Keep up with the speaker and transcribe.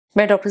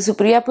मैं doctor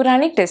Supriya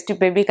Puranic, test tube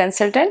baby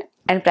consultant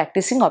and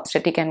practising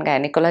obstetric and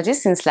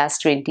gynaecologist since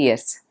last 20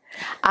 years.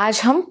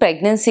 आज हम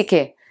pregnancy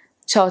के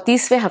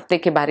 34वें हफ्ते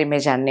के बारे में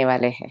जानने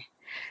वाले हैं।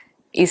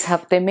 इस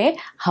हफ्ते में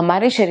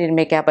हमारे शरीर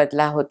में क्या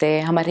बदलाव होते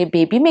हैं, हमारे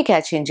बेबी में क्या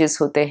चेंजेस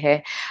होते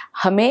हैं,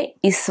 हमें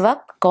इस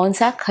वक्त कौन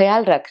सा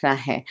ख्याल रखना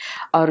है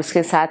और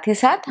उसके साथ ही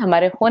साथ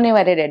हमारे होने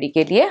वाले डैडी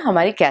के लिए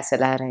हमारी क्या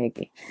सलाह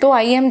रहेगी। तो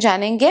आइए हम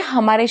जानेंगे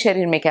हमारे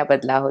शरीर में क्या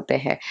बदलाव होते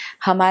हैं।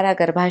 हमारा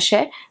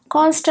गर्भाशय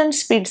कांस्टेंट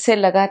स्पीड से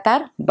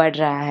लगातार बढ़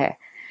रहा है।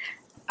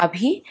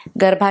 अभी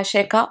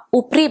गर्भाशय का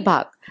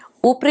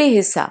ऊपरी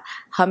हिस्सा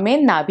हमें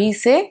नाभि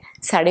से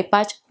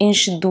 5.5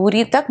 इंच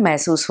दूरी तक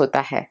महसूस होता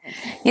है।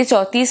 ये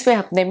 34वें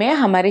हफ्ते में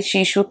हमारे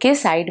शिशु के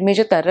साइड में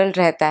जो तरल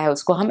रहता है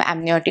उसको हम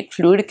एमनियोटिक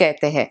फ्लूइड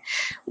कहते हैं,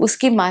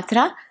 उसकी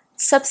मात्रा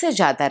सबसे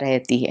ज़्यादा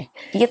रहती है।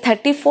 ये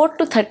 34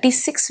 to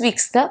 36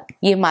 वीक्स तक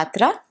ये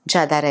मात्रा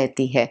ज़्यादा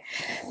रहती है।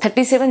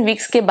 37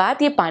 वीक्स के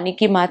बाद ये पानी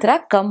की मात्रा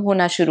कम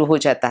होना शुरू हो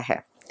जाता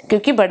है,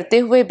 क्योंकि बढ़ते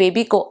हुए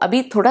बेबी को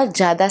अभी थोड़ा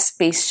ज़्यादा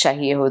स्पेस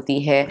चाहिए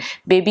होती है।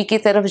 बेबी की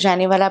तरफ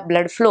जाने वाला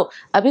ब्लड फ्लो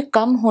अभी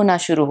कम होना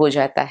शुरू हो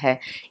जाता है,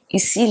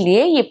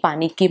 इसीलिए ये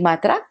पानी की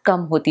मात्रा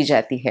कम होती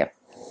जाती है।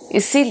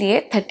 इसीलिए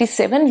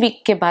 37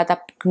 वीक के बाद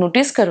आप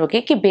नोटिस करोगे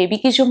कि बेबी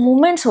की जो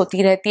मूवमेंट्स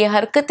होती रहती है,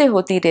 हरकतें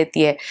होती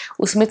रहती है,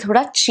 उसमें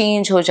थोड़ा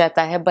चेंज हो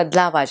जाता है,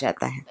 बदलाव आ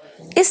जाता है।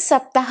 इस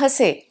सप्ताह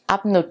से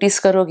आप नोटिस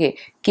करोगे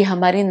कि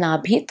हमारी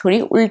नाभि थोड़ी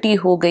उल्टी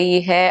हो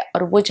गई है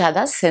और वो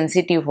ज़्यादा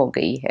सेंसिटिव हो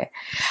गई है,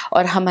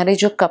 और हमारे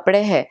जो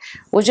कपड़े हैं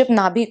वो जब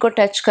नाभि को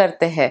टच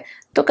करते हैं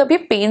तो कभी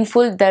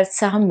पेनफुल दर्द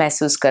सा हम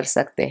महसूस कर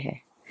सकते हैं।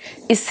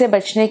 इससे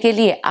बचने के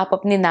लिए आप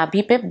अपनी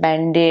नाभि पे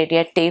बैंडेड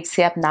या टेप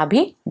से आप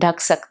नाभि ढक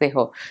सकते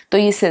हो, तो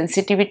ये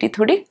सेंसिटिविटी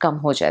थोड़ी कम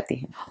हो जाती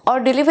है।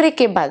 और डिलीवरी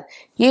के बाद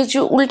ये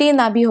जो उल्टी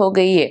नाभि हो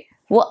गई है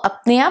वो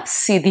अपने आप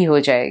सीधी हो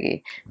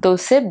जाएगी, तो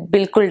उससे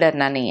बिल्कुल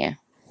डरना नहीं है।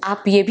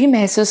 आप ये भी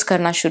महसूस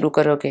करना शुरू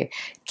करोगे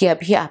कि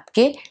अभी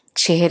आपके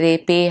चेहरे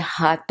पे,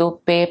 हाथों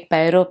पे,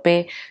 पैरों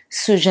पे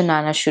सूजन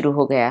आना शुरू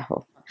हो गया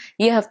हो।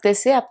 ये हफ्ते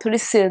से आप थोड़ी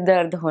सिर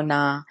दर्द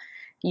होना,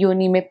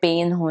 योनि में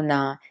पेन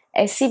होना,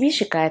 ऐसी भी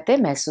शिकायतें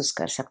महसूस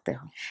कर सकते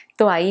हो।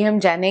 तो आइए हम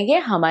जानेंगे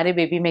हमारे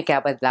बेबी में क्या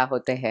बदलाव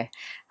होते हैं।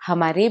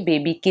 हमारे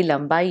बेबी की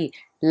लंबाई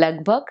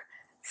लगभग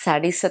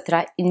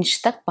 17.5 इंच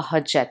तक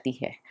पहुंच जाती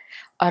है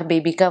और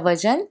बेबी का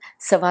वजन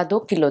 2.25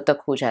 किलो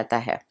तक हो जाता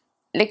है।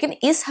 लेकिन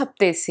इस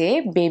हफ्ते से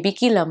बेबी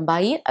की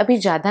लंबाई अभी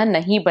ज़्यादा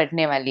नहीं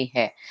बढ़ने वाली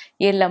है।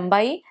 ये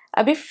लंबाई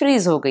अभी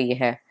फ्रीज हो गई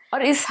है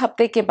और इस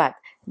हफ्ते के बाद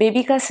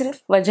बेबी का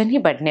सिर्फ वजन ही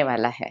बढ़ने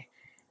वाला है।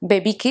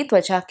 बेबी की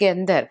त्वचा के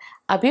अंदर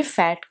अभी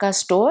फैट का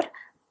स्टोर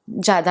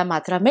ज़्यादा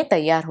मात्रा में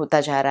तैयार होता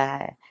जा रहा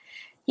है।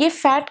 ये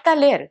फैट का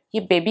लेयर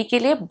ये बेबी के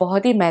लिए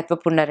बहुत ही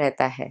महत्वपूर्ण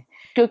रहता है,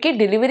 क्योंकि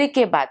डिलीवरी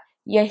के बाद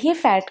यही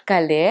फैट का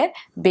लेयर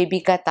बेबी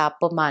का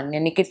तापमान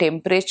यानी कि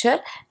टेम्परेचर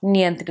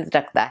नियंत्रित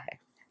रखता है।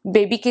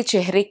 बेबी के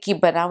चेहरे की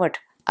बनावट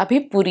अभी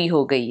पूरी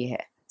हो गई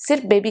है।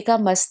 सिर्फ बेबी का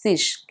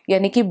मस्तिष्क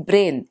यानी कि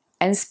ब्रेन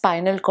एंड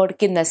स्पाइनल कॉर्ड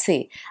की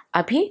नसें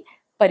अभी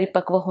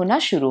परिपक्व होना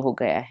शुरू हो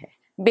गया है।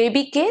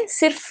 बेबी के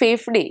सिर्फ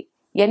फेफड़े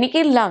यानी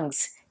कि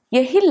लंग्स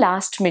यही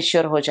लास्ट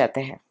मैच्योर हो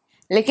जाते हैं,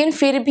 लेकिन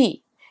फिर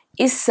भी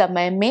इस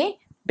समय में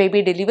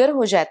बेबी डिलीवर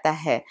हो जाता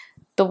है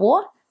तो वो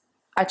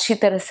अच्छी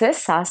तरह से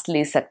सांस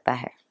ले सकता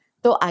है।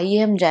 तो आइए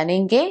हम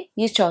जानेंगे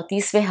ये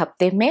 34वें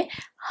हफ्ते में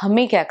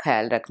हमें क्या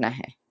ख्याल रखना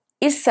है।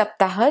 इस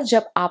सप्ताह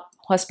जब आप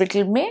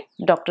हॉस्पिटल में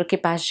डॉक्टर के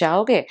पास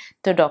जाओगे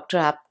तो डॉक्टर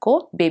आपको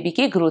बेबी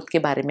की ग्रोथ के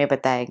बारे में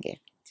बताएंगे।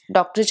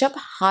 डॉक्टर जब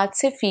हाथ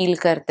से फील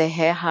करते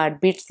हैं, हार्ट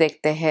बीट्स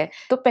देखते हैं,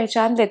 तो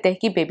पहचान लेते हैं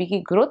कि बेबी की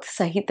ग्रोथ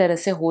सही तरह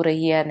से हो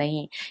रही है या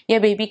नहीं, या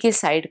बेबी के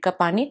साइड का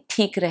पानी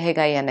ठीक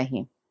रहेगा या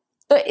नहीं।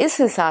 तो इस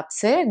हिसाब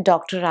से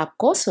डॉक्टर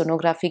आपको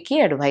सोनोग्राफी की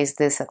एडवाइस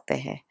दे सकते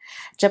हैं।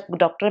 जब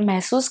डॉक्टर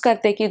महसूस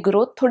करते हैं कि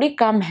ग्रोथ थोड़ी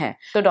कम है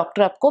तो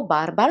डॉक्टर आपको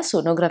बार बार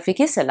सोनोग्राफी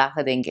की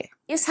सलाह देंगे।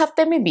 इस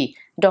हफ्ते में भी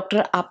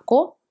डॉक्टर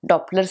आपको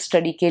डॉपलर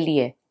स्टडी के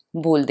लिए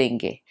बोल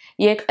देंगे।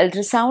 ये एक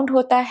अल्ट्रासाउंड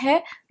होता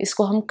है,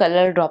 इसको हम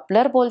कलर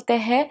डॉपलर बोलते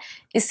हैं।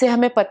 इससे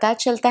हमें पता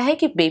चलता है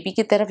कि बेबी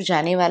की तरफ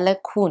जाने वाला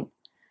खून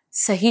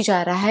सही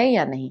जा रहा है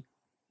या नहीं।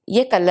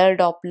 ये कलर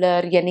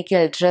डॉपलर यानी कि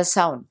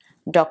अल्ट्रासाउंड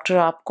डॉक्टर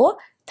आपको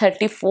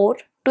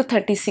 34 to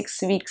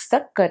 36 वीक्स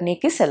तक करने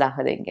की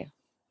सलाह देंगे।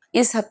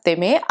 इस हफ्ते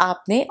में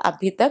आपने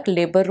अभी तक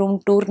लेबर रूम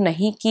टूर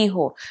नहीं की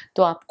हो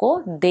तो आपको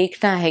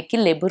देखना है कि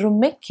लेबर रूम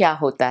में क्या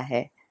होता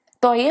है।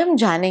 तो ये हम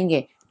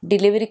जानेंगे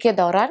डिलीवरी के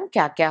दौरान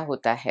क्या क्या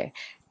होता है,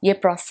 ये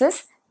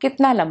प्रोसेस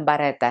कितना लंबा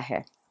रहता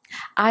है।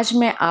 आज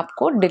मैं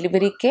आपको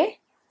डिलीवरी के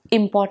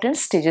इम्पॉर्टेंट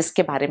स्टेजेस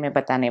के बारे में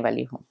बताने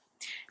वाली हूँ।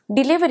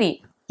 डिलीवरी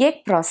ये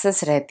एक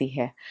प्रोसेस रहती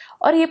है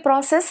और ये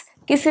प्रोसेस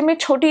किसी में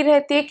छोटी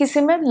रहती है,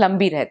 किसी में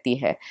लंबी रहती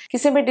है।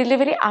 किसी में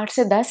डिलीवरी 8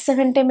 से 10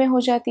 घंटे में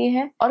हो जाती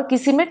है और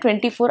किसी में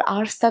 24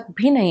 आवर्स तक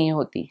भी नहीं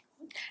होती।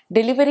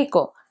 डिलीवरी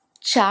को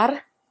 4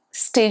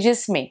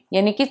 स्टेजेस में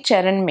यानी कि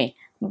चरण में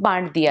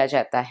बांट दिया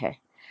जाता है।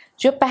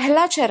 जो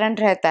पहला चरण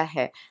रहता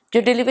है,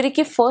 जो डिलीवरी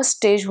की फर्स्ट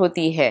स्टेज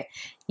होती है,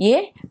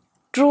 ये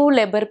ट्रू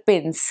लेबर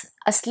पेन्स,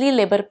 असली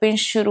लेबर पेन्स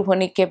शुरू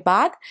होने के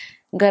बाद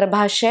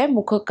गर्भाशय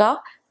मुख का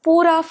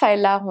पूरा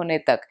फैला होने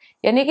तक,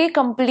 यानी कि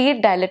कंप्लीट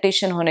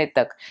डायलेटेशन होने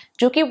तक,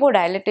 जो कि वो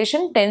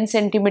डायलेटेशन 10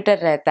 सेंटीमीटर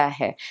रहता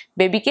है,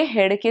 बेबी के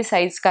हेड के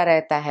साइज का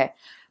रहता है,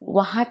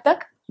 वहां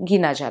तक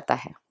गिना जाता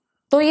है।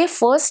 तो ये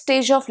फर्स्ट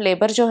स्टेज ऑफ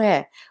लेबर जो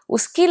है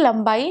उसकी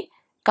लंबाई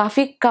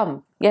काफी कम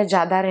या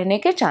ज्यादा रहने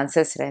के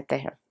चांसेस रहते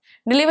हैं।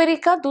 डिलीवरी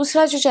का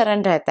दूसरा जो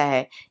चरण रहता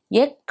है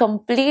ये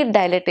कंप्लीट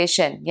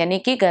डायलेटेशन, यानी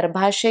कि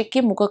गर्भाशय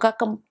के मुख का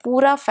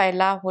पूरा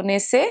फैला होने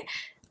से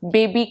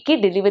बेबी की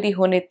डिलीवरी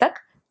होने तक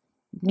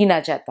गिना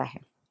जाता है।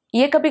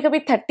 ये कभी कभी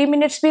 30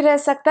 मिनट्स भी रह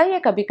सकता है या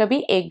कभी कभी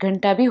 1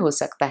 घंटा भी हो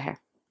सकता है।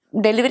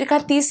 डिलीवरी का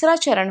तीसरा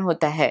चरण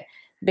होता है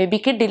बेबी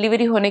की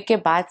डिलीवरी होने के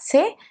बाद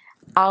से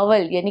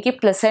आवल यानी कि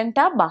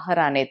प्लेसेंटा बाहर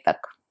आने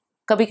तक।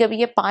 कभी कभी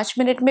ये 5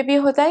 मिनट में भी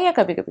होता है या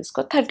कभी कभी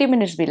इसको 30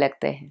 मिनट्स भी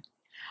लगते हैं।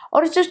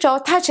 और जो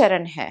चौथा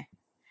चरण है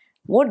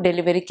वो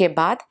डिलीवरी के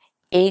बाद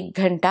 1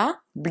 घंटा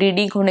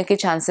ब्लीडिंग होने के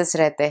चांसेस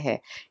रहते हैं।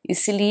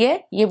 इसलिए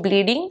ये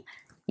ब्लीडिंग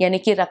यानी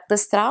कि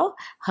रक्तस्राव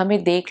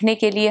हमें देखने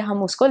के लिए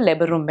हम उसको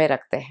लेबर रूम में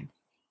रखते हैं।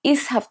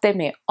 इस हफ्ते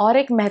में और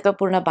एक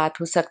महत्वपूर्ण बात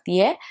हो सकती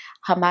है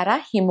हमारा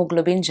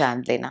हीमोग्लोबिन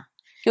जान लेना,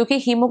 क्योंकि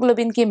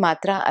हीमोग्लोबिन की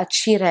मात्रा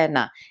अच्छी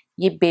रहना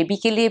ये बेबी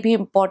के लिए भी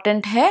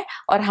इम्पॉर्टेंट है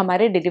और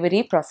हमारे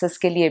डिलीवरी प्रोसेस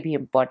के लिए भी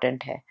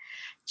इम्पॉर्टेंट है।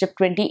 जब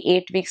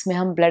 28 वीक्स में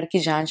हम ब्लड की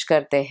जांच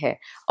करते हैं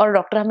और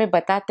डॉक्टर हमें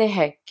बताते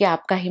हैं कि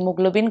आपका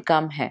हीमोग्लोबिन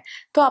कम है,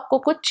 तो आपको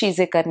कुछ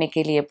चीज़ें करने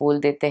के लिए बोल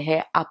देते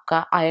हैं,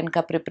 आपका आयरन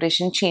का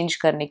प्रिपरेशन चेंज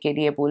करने के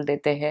लिए बोल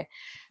देते हैं।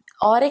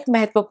 और एक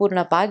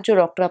महत्वपूर्ण बात जो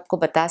डॉक्टर आपको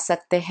बता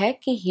सकते हैं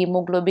कि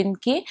हीमोग्लोबिन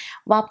की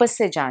वापस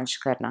से जांच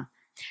करना।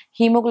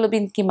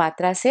 हीमोग्लोबिन की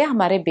मात्रा से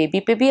हमारे बेबी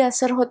पे भी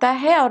असर होता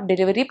है और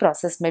डिलीवरी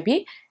प्रोसेस में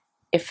भी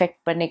इफेक्ट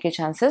पड़ने के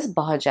चांसेस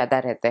बहुत ज़्यादा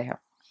रहते हैं।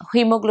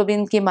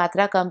 हीमोग्लोबिन की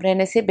मात्रा कम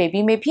रहने से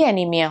बेबी में भी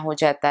एनीमिया हो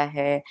जाता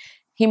है।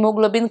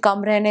 हीमोग्लोबिन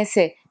कम रहने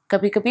से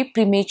कभी कभी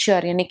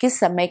प्रीमेच्योर यानी कि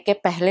समय के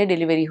पहले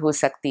डिलीवरी हो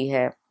सकती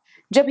है।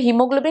 जब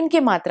हीमोग्लोबिन की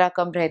मात्रा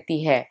कम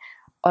रहती है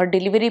और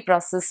डिलीवरी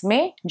प्रोसेस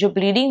में जो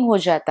ब्लीडिंग हो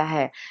जाता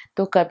है,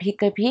 तो कभी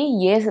कभी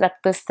ये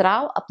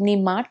रक्तस्राव अपनी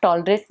माँ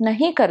टॉलरेट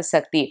नहीं कर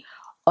सकती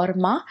और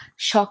माँ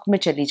शॉक में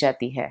चली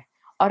जाती है।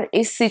 और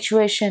इस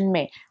सिचुएशन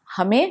में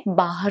हमें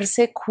बाहर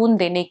से खून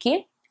देने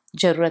की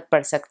ज़रूरत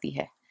पड़ सकती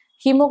है।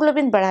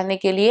 हीमोग्लोबिन बढ़ाने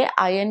के लिए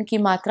आयरन की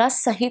मात्रा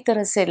सही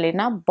तरह से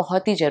लेना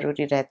बहुत ही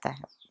ज़रूरी रहता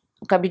है।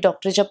 कभी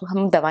डॉक्टर जब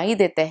हम दवाई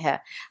देते हैं,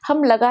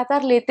 हम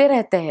लगातार लेते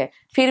रहते हैं,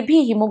 फिर भी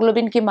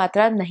हीमोग्लोबिन की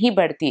मात्रा नहीं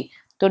बढ़ती,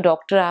 तो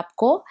डॉक्टर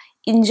आपको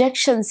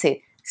इंजेक्शन से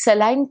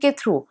सलाइन के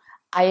थ्रू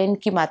आयरन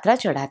की मात्रा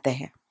चढ़ाते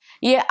हैं।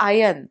 ये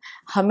आयरन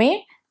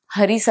हमें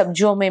हरी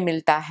सब्जियों में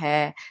मिलता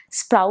है,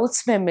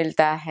 स्प्राउट्स में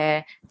मिलता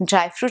है,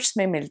 ड्राई फ्रूट्स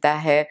में मिलता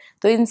है,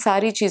 तो इन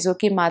सारी चीज़ों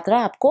की मात्रा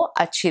आपको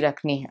अच्छी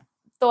रखनी है।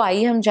 तो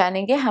आइए हम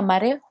जानेंगे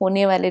हमारे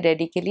होने वाले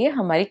डैडी के लिए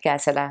हमारी क्या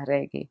सलाह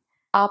रहेगी।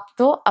 आप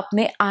तो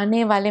अपने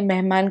आने वाले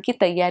मेहमान की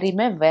तैयारी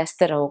में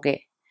व्यस्त रहोगे,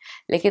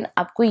 लेकिन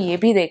आपको ये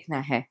भी देखना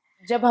है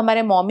जब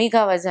हमारे मम्मी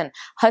का वजन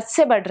हद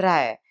से बढ़ रहा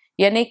है,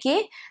 यानी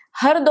कि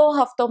हर 2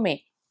 हफ्तों में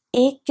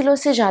 1 किलो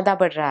से ज़्यादा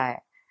बढ़ रहा है,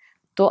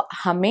 तो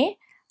हमें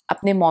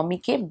अपने मम्मी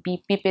के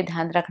बीपी पे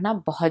ध्यान रखना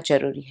बहुत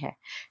ज़रूरी है।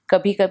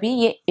 कभी कभी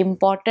ये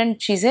इम्पॉर्टेंट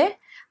चीज़ें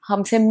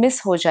हमसे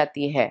मिस हो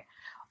जाती है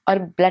और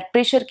ब्लड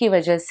प्रेशर की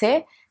वजह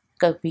से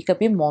कभी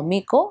कभी मम्मी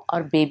को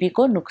और बेबी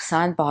को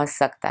नुकसान पहुंच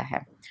सकता है।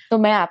 तो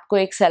मैं आपको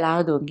एक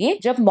सलाह दूंगी,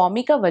 जब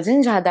मम्मी का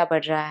वजन ज़्यादा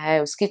बढ़ रहा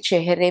है, उसके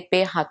चेहरे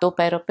पे हाथों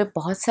पैरों पे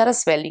बहुत सारा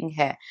स्वेलिंग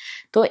है,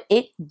 तो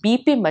एक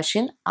बीपी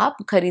मशीन आप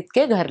खरीद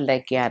के घर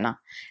लेके आना।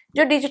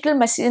 जो डिजिटल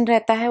मशीन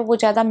रहता है वो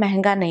ज़्यादा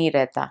महंगा नहीं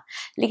रहता,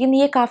 लेकिन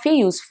ये काफ़ी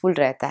यूज़फुल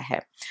रहता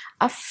है।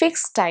 आप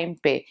फिक्स टाइम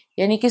पे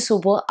यानी कि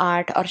सुबह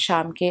 8 और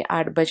शाम के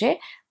 8 बजे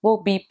वो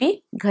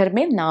बीपी घर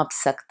में नाप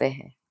सकते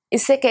हैं।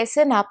 इससे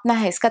कैसे नापना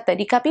है इसका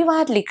तरीका भी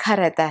वहाँ लिखा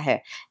रहता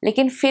है,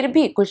 लेकिन फिर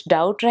भी कुछ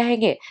डाउट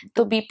रहेंगे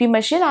तो बीपी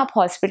मशीन आप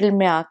हॉस्पिटल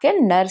में आके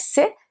नर्स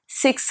से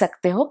सीख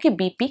सकते हो कि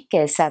बीपी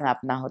कैसा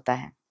नापना होता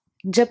है।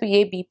 जब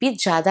ये बीपी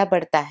ज़्यादा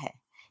बढ़ता है,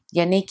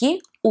 यानी कि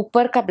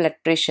ऊपर का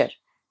ब्लड प्रेशर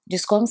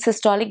जिसको हम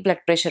सिस्टोलिक ब्लड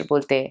प्रेशर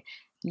बोलते हैं,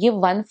 ये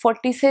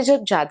 140 से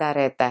जब ज़्यादा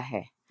रहता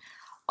है,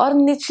 और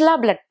निचला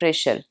ब्लड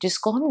प्रेशर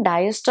जिसको हम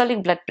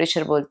डायस्टोलिक ब्लड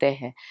प्रेशर बोलते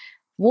हैं,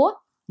 वो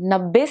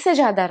 90 से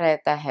ज़्यादा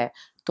रहता है,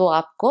 तो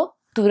आपको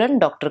तुरंत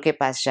डॉक्टर के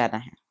पास जाना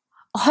है।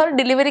 और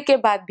डिलीवरी के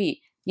बाद भी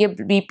ये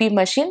बीपी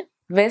मशीन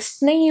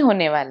वेस्ट नहीं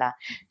होने वाला,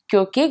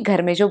 क्योंकि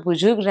घर में जो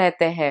बुजुर्ग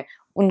रहते हैं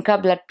उनका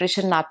ब्लड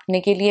प्रेशर नापने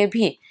के लिए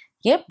भी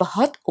ये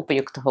बहुत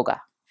उपयुक्त होगा।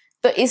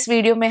 तो इस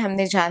वीडियो में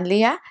हमने जान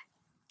लिया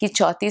कि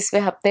 34वें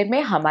हफ्ते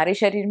में हमारे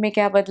शरीर में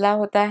क्या बदलाव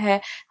होता है,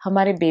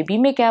 हमारे बेबी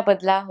में क्या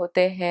बदलाव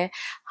होते हैं,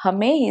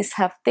 हमें इस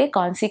हफ्ते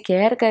कौन सी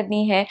केयर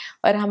करनी है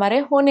और हमारे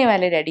होने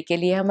वाले डैडी के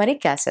लिए हमारी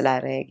क्या सलाह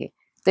रहेगी।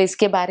 तो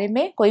इसके बारे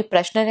में कोई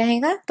प्रश्न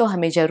रहेगा तो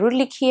हमें ज़रूर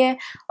लिखिए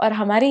और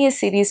हमारी ये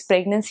series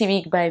pregnancy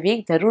week by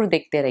week ज़रूर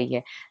देखते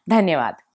रहिए। धन्यवाद।